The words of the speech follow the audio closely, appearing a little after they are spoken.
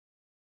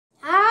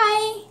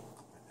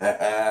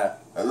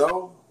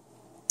Hello.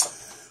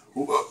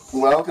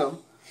 Welcome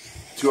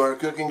to our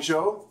cooking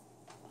show.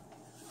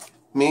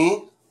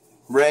 Me,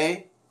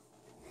 Ray,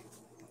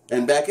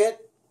 and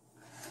Beckett.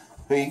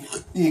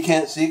 You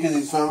can't see because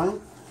he's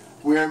filming.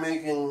 We are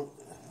making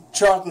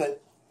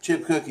chocolate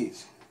chip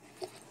cookies.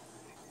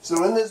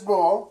 So in this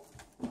bowl,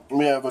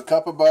 we have a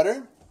cup of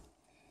butter,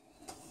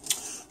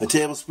 a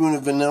tablespoon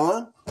of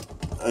vanilla,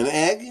 an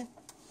egg,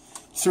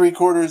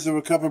 3/4 of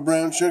a cup of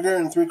brown sugar,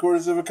 and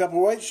 3/4 of a cup of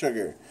white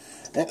sugar.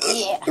 And,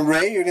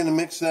 Ray, you're going to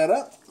mix that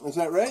up. Is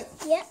that right?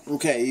 Yeah.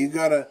 Okay,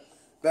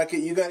 Beckett,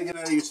 you gotta get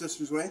out of your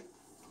sister's way.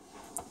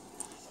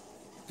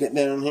 Get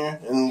down here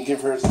and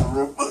give her some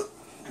room,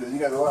 because you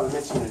got a lot of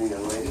mixing to do,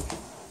 young lady.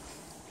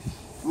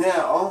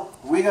 Now,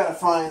 we gotta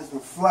find some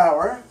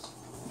flour,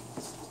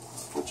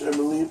 which I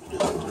believe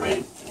is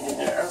right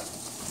here.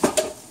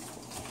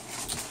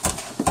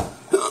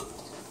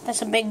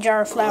 That's a big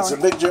jar of flour. It's a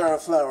big jar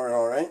of flour,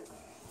 all right.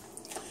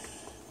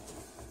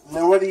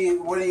 Now, what do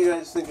you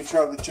guys think of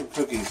chocolate chip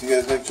cookies? You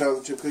guys like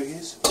chocolate chip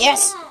cookies?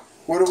 Yes.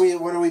 What are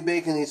we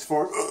baking these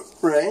for,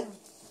 Ray?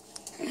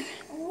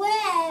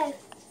 Where?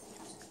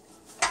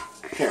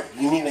 Here,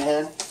 you need a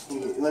hand.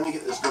 Let me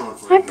get this going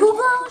for you. My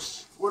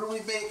boo-boos. What are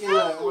we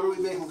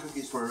baking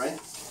cookies for, Ray?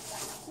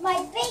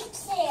 My bake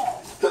sale.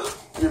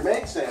 Your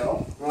bake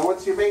sale? Well,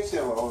 what's your bake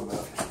sale all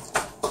about?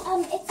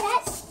 It's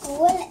at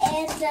school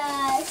and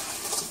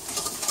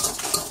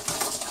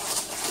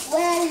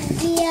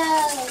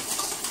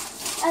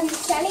I'm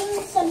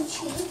selling some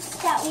treats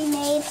that we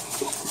made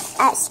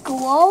at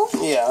school.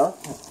 Yeah.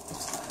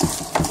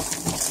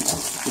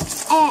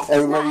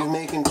 Everybody's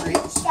making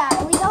treats? Yeah,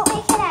 we don't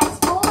make it at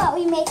school, but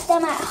we make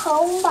them at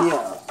home. But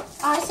yeah.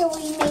 Also,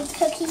 we made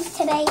cookies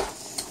today.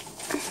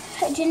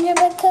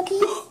 Gingerbread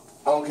cookies.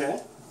 Okay.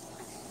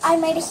 I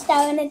made a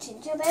stout and a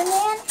gingerbread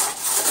man.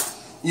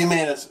 You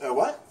made a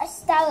what? A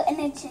stout and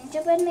a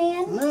gingerbread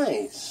man.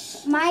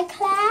 Nice. My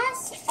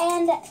class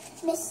and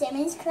Miss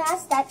Simmons'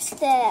 class, that's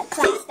the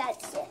class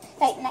that's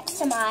right next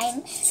to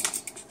mine,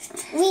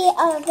 we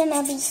are going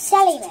to be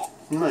selling it.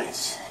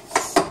 Nice.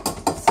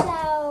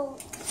 So,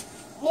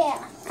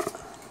 yeah.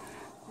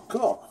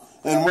 Cool.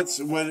 And what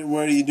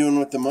are you doing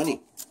with the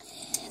money?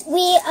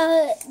 What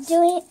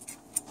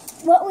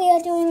we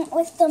are doing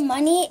with the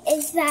money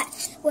is that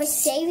we're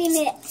saving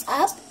it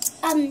up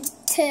to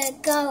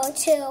go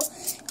to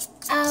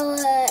our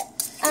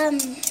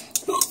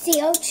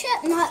field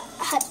trip, not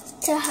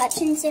to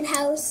Hutchinson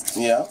House.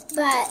 Yeah.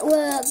 But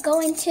we're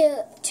going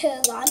to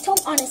Toronto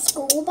on a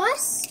school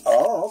bus.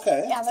 Oh,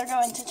 okay. Yeah, they're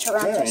going to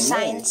Toronto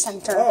Science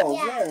Center. Oh,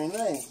 yeah. Very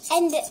nice.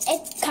 And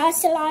it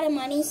costs a lot of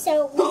money,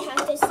 so we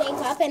have to save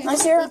up, and we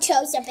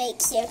chose a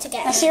bake sale to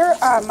get.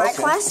 My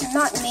class,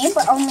 not me,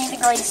 but only the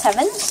grade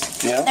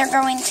 7s. Yeah. They're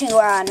going to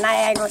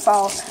Niagara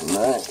Falls.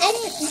 Nice. And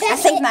I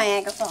think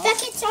Niagara Falls.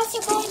 Beckett's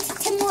also going to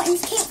Tim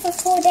Hortons Camp for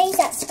 4 days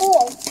at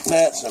school.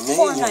 That's amazing.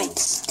 4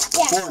 nights.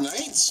 Yeah. 4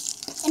 nights?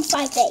 And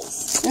 5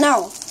 days.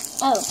 No.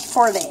 Oh.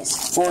 4 days.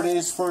 4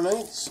 days, 4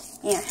 nights?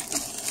 Yeah.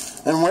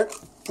 And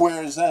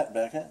where is that,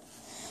 Becca?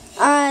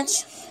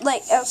 It's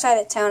like outside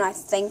of town, I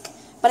think.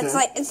 But it's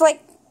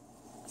like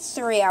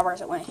 3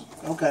 hours away.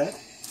 Okay.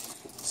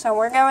 So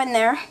we're going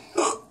there.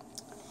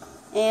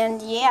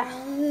 And yeah.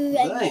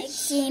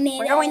 Nice.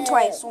 We're going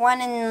twice.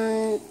 One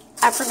in,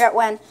 I forgot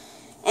when.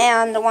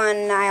 And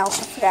one I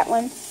also forgot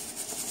when.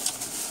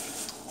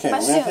 Okay,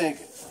 we're going to take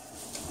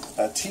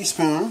a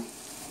teaspoon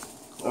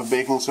of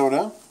baking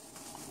soda.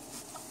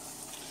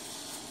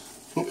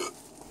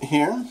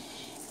 Here.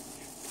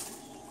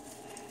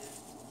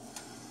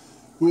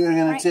 We are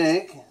going to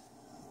take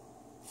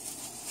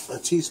a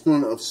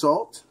teaspoon of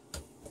salt.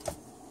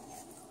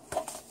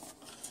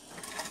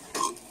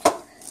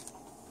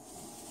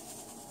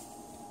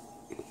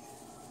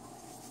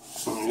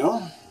 There we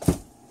go.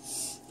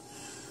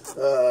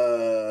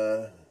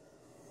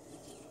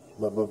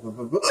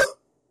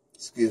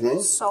 Excuse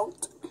me.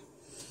 Salt.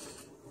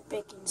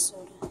 Baking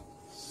soda.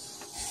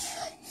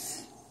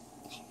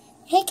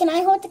 Hey, can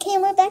I hold the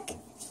camera back?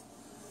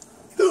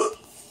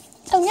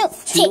 Oh no.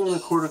 2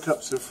 1/4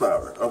 cups of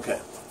flour. Okay.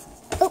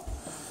 Oh.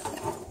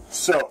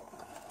 So.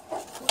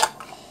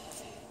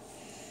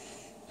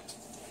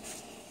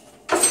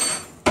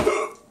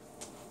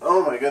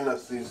 Oh my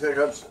goodness, these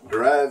hiccups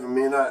drive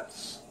me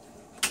nuts.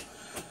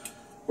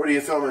 What are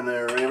you filming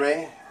there, Ray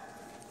Ray?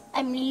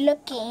 I'm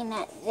looking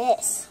at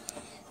this.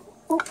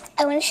 Ooh,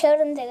 I want to show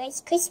them the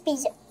Rice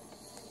Krispies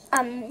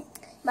Mom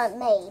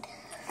made.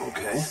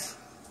 Okay.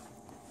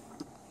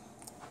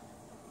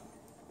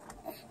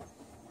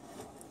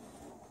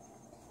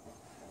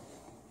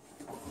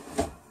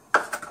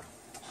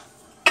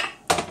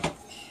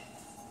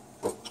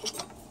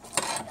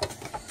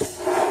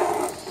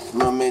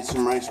 Mom made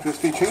some Rice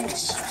Krispie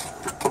treats.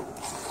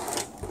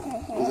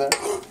 Is that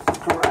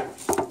correct?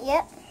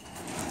 Yep.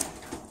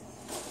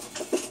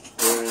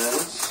 Very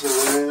nice.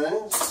 Very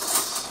nice.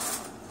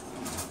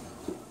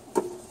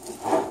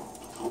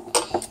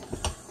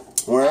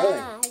 Where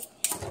are they?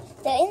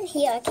 They're in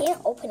here. I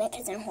can't open it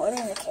because I'm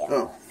holding the camera.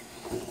 Oh.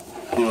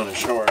 You want to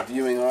show our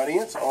viewing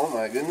audience? Oh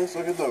my goodness,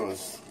 look at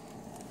those.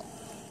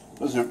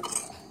 Those are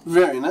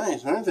very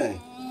nice, aren't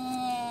they?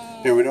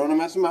 Here, we don't want to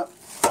mess them up.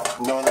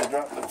 We don't want to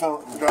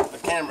drop the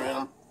camera in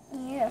them.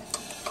 Yeah.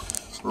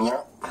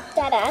 Yeah.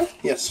 Dada,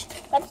 Yes.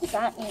 what does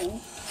that mean?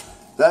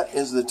 That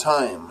is the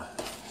time.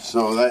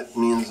 So that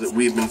means that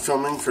we've been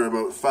filming for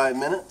about 5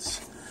 minutes.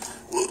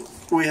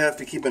 We have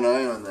to keep an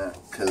eye on that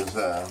because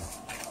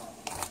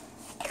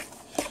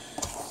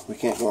we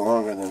can't go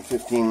longer than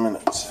 15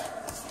 minutes.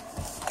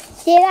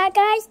 See that,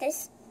 guys?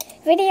 This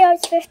video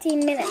is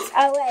 15 minutes.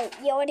 Oh, wait.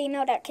 You already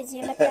know that because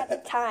you looked at the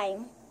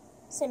time.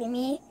 So to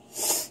me.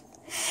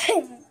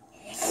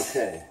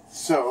 Okay,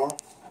 so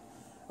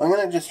I'm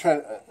going to just try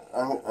to...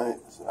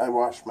 I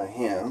washed my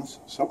hands,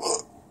 so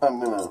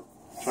I'm going to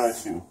try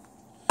to...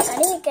 I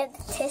need to get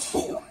the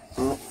tissue.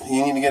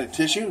 You need to get a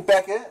tissue?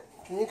 Beckett,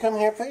 can you come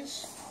here,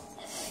 please?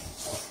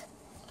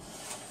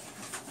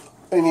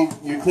 I need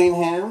your clean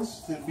hands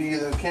to be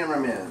the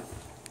cameraman.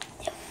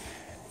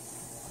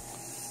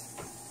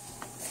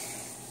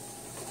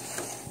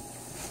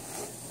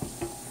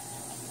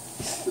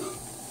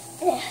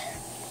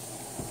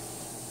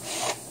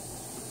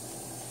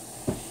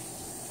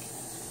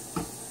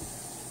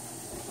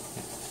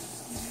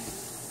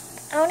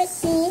 I want to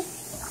see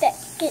that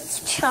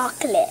gets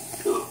chocolate.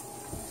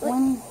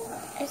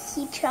 I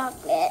see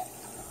chocolate.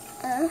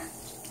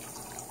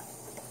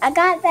 I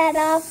got that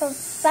off of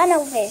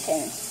Funnel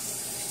Vision.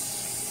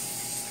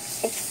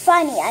 It's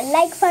funny. I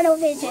like Funnel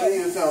Vision. What are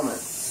you filming?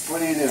 What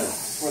are you doing?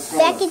 What's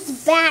going on? Beckett's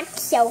back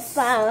so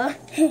far.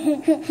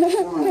 Filming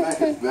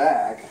Beckett's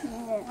back.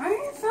 Why are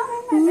you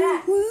filming my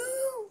back?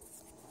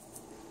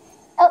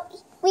 Oh,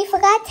 we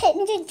forgot to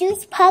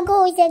introduce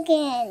Puggles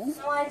again.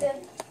 No, I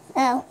did.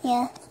 Oh,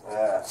 yeah.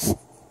 Yeah.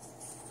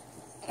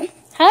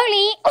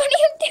 Harley, what are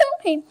you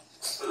doing?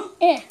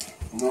 Yeah.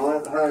 Don't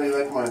let Harley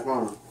lick my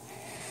phone.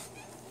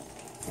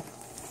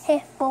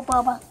 Hey,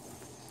 Baba.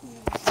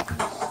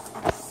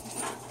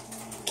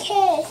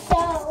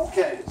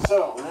 Okay,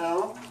 so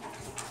now,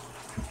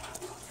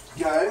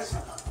 guys,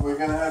 we're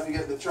going to have to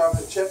get the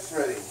chocolate chips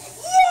ready.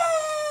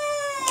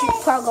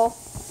 Puggle.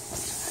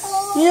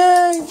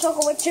 Yay,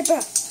 chocolate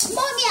chipper.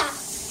 Mom, yeah.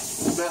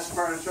 The best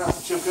part of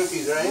chocolate chip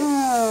cookies, right?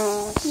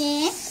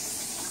 Yeah.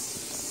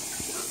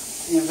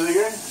 You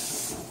figure?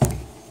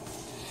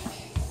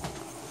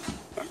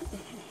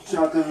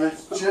 Chocolate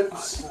mixed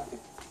chips.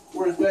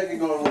 Where's Becky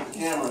going with the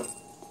camera?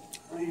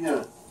 What are you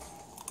doing?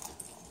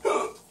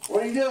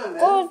 What are you doing, man?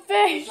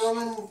 Goldfish. You're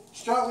filming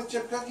chocolate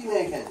chip cookie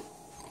making.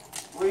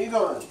 Where are you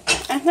going?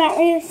 I thought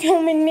we were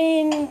filming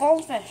me and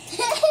goldfish.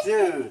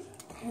 Dude.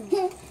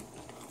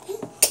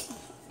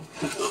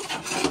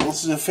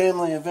 This is a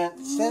family event.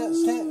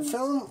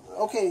 Film.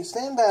 Okay,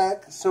 stand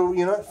back so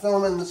you're not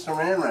filming the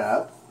saran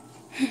wrap.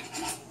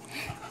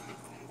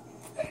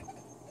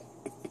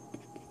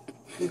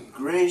 Good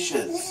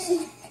gracious.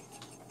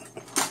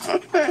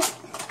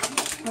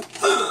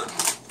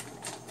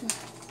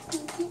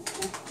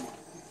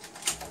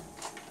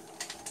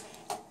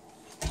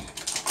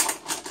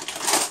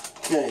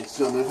 Okay,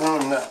 so there's no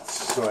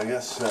nuts, so I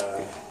guess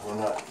we're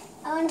not.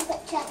 I want to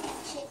put chocolate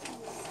chips.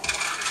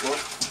 Well,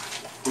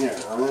 here,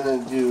 I'm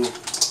going to do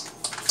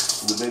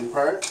the big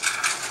part.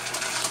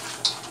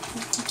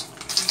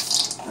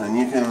 And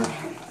you can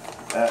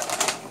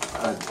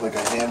add like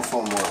a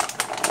handful more.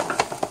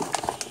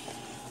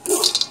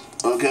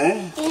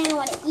 Okay? And I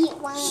want to eat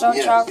one. So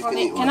Yes, chocolate. you can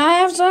eat Can one. I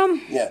have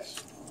some?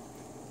 Yes.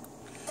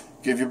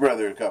 Give your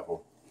brother a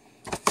couple.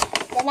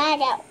 Then I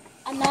got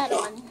another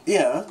one.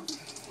 Yeah.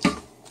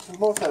 We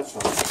both have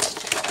some.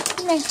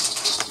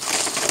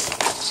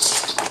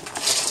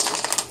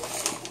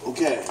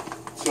 Okay.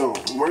 So,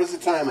 where's the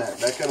time at?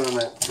 Back out on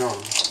that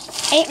phone.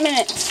 8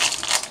 minutes.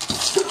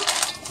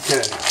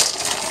 Okay.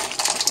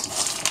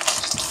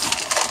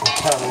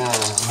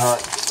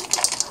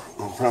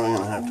 I'm probably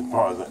gonna have to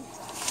pause it.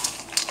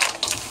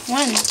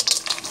 When?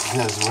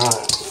 Because we're not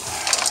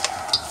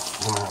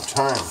gonna have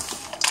time.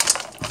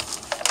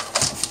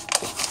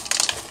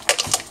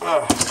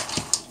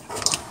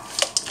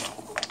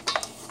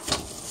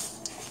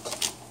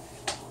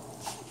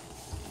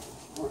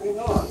 Where are you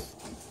going?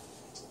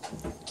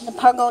 The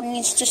puggle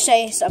needs to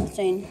say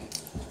something.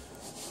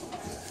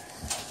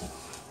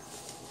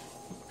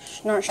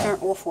 Snort,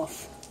 snort, woof,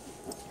 woof.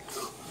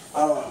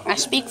 I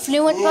speak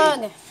fluent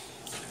pug.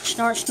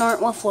 Snort,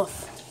 snort, woof,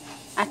 woof.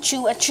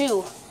 Achoo,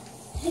 achoo.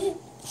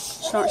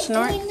 Snort,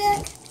 snort.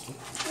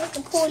 Like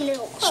a poor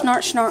little pup.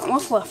 Snort, snort,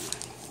 woof, woof.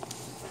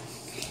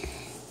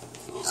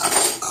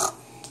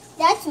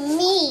 That's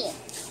me.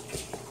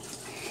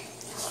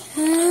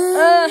 Being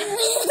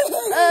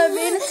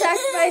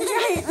attacked by a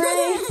giant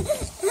ray.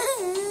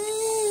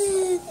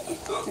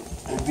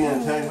 You're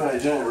being attacked by a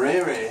giant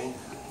ray.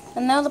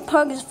 And now the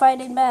pug is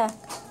fighting back.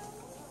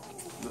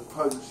 The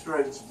pug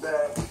strikes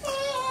back.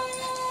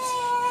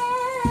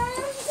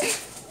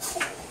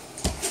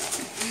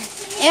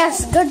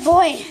 Yes, good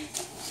boy.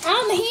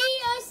 I'm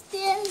here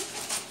still.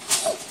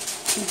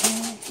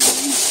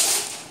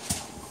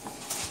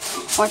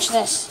 Watch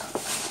this.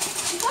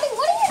 What are you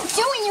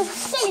doing, you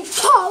silly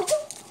pug?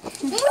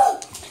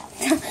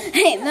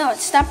 Hey, no,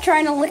 stop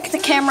trying to lick the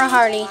camera,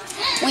 Hardy.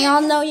 We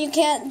all know you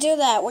can't do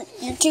that.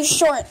 You're too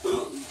short.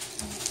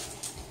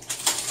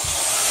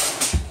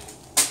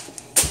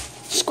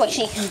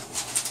 Squishy.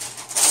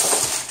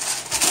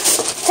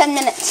 10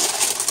 minutes.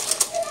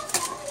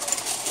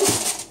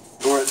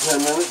 We're at 10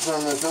 minutes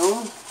on the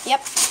film?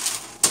 Yep.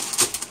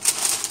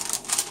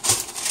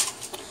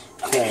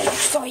 Okay.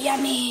 So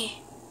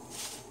yummy.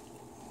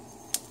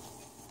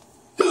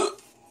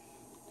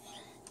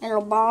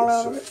 Little ball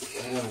of it.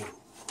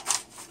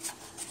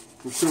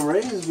 So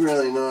Ray's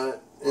really not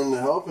into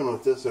helping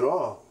with this at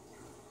all.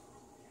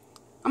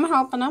 I'm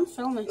helping. I'm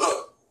filming.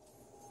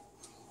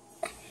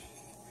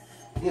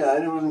 Yeah,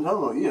 I wasn't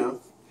talking about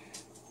you.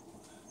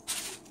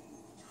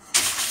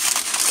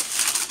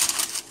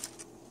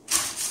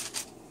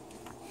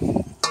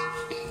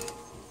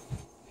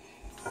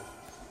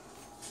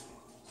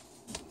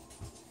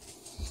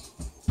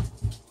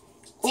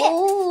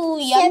 Ooh,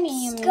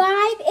 yummy.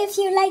 Subscribe if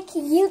you like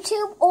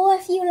YouTube or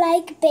if you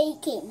like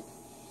baking.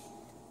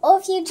 Or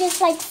if you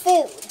just like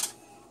food.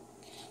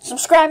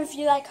 Subscribe if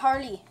you like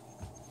Harley.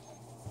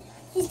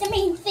 He's the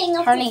main thing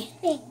of Harley.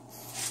 this thing.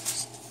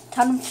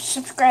 Tell them to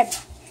subscribe.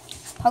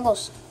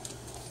 Puggles.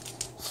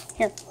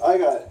 Here. I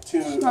got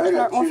two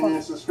Snort,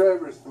 new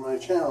subscribers to my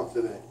channel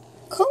today.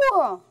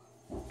 Cool.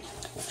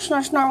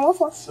 Snort, snort, woof,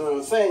 woof.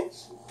 So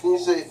thanks. Can you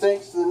say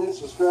thanks to the new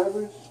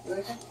subscribers,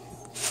 Becky?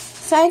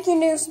 Thank you,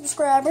 new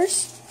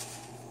subscribers.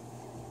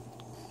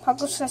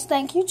 Puggles says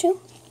thank you,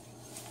 too.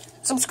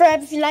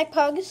 Subscribe if you like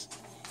Pugs.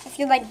 If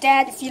you like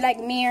Dad, if you like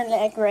me, or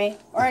like Ray.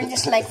 Or you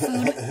just like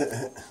food.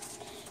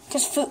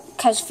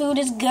 Because food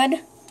is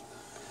good.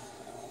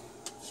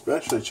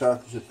 Especially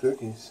chocolate chip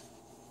cookies.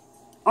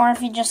 Or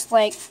if you just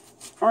like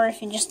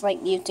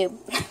YouTube.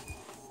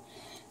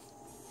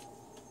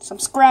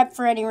 Subscribe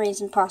for any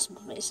reason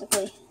possible,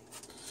 basically.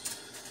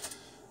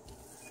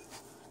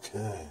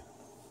 Okay.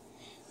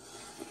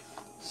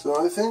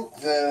 So I think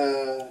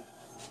that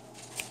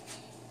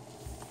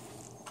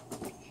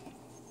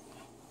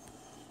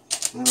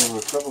we have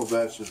a couple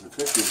batches of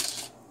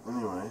cookies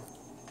anyway.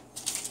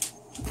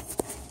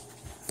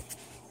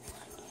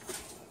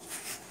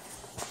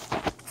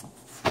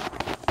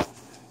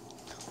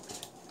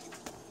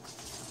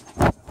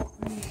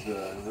 These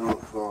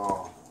don't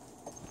fall.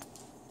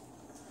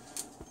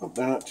 Oh,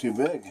 they're not too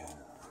big.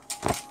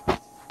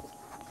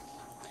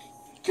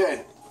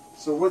 Okay,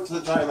 so what's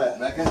the time at,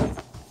 Becca?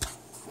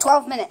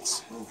 12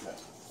 minutes. Okay.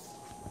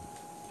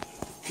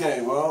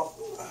 Okay, well,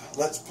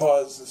 let's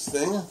pause this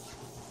thing.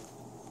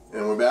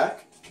 And we're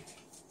back.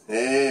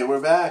 Hey, we're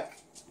back.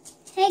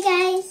 Hey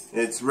guys.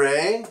 It's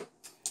Ray.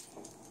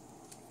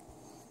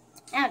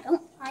 Oh,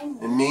 don't find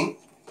me. And me.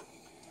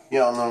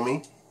 Y'all know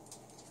me.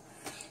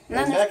 And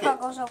then there's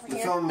Puggles over the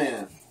here. film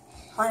man.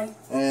 Hi.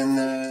 And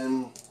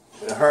then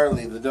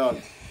Harley, the dog.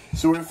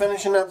 So we're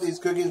finishing up these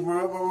cookies.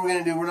 What we're going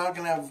to do, we're not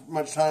going to have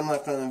much time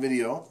left on the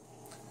video.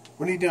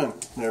 What are you doing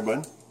there,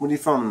 bud? What are you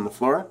filming, the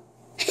floor?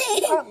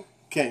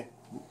 Okay.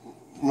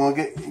 We'll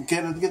get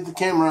the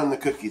camera on the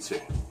cookies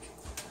here.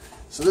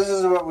 So this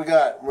is what we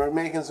got. We're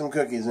making some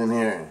cookies in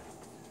here.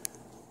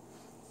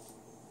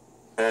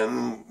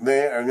 And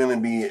they are going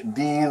to be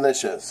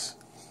delicious.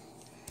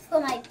 For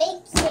my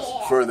bake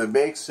sale. For the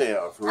bake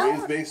sale. For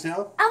Ray's bake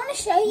sale. I want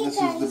to show you This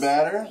guys is the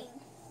batter. something.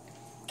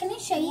 Can I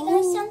show you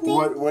guys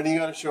something? What do you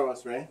got to show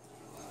us, Ray?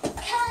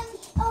 Come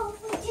over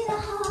to the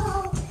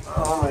hall.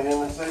 Oh my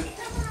goodness.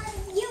 Come on,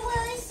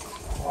 viewers.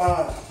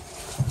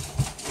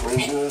 We're going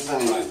to do this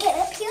anyway. Get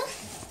up here.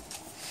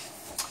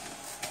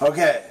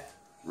 Okay.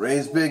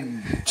 Ray's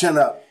big chin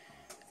up.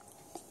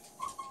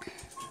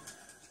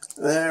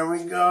 There we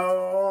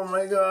go. Oh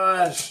my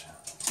gosh.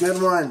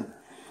 Good one.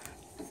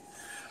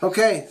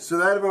 Okay, so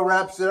that about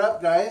wraps it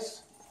up,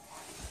 guys.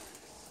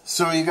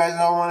 So you guys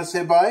all want to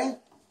say bye?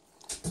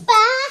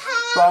 Bye.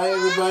 Bye,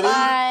 everybody.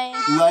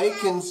 Bye.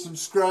 Like and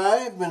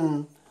subscribe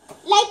and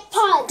Like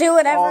Pugs. Do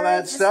whatever. all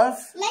that Just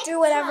stuff. Like do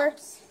whatever.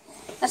 Pugs.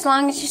 As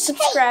long as you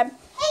subscribe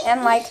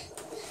and like.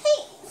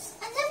 Hey,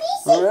 let me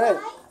see. All right.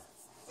 Bye.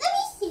 Let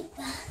me see.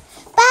 Bye.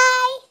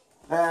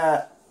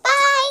 Ah,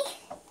 Bye.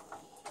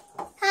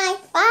 Hi.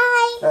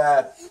 Bye.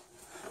 ah.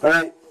 All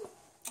right.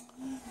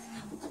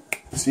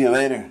 See you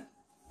later.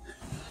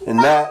 In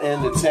that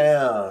end of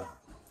town.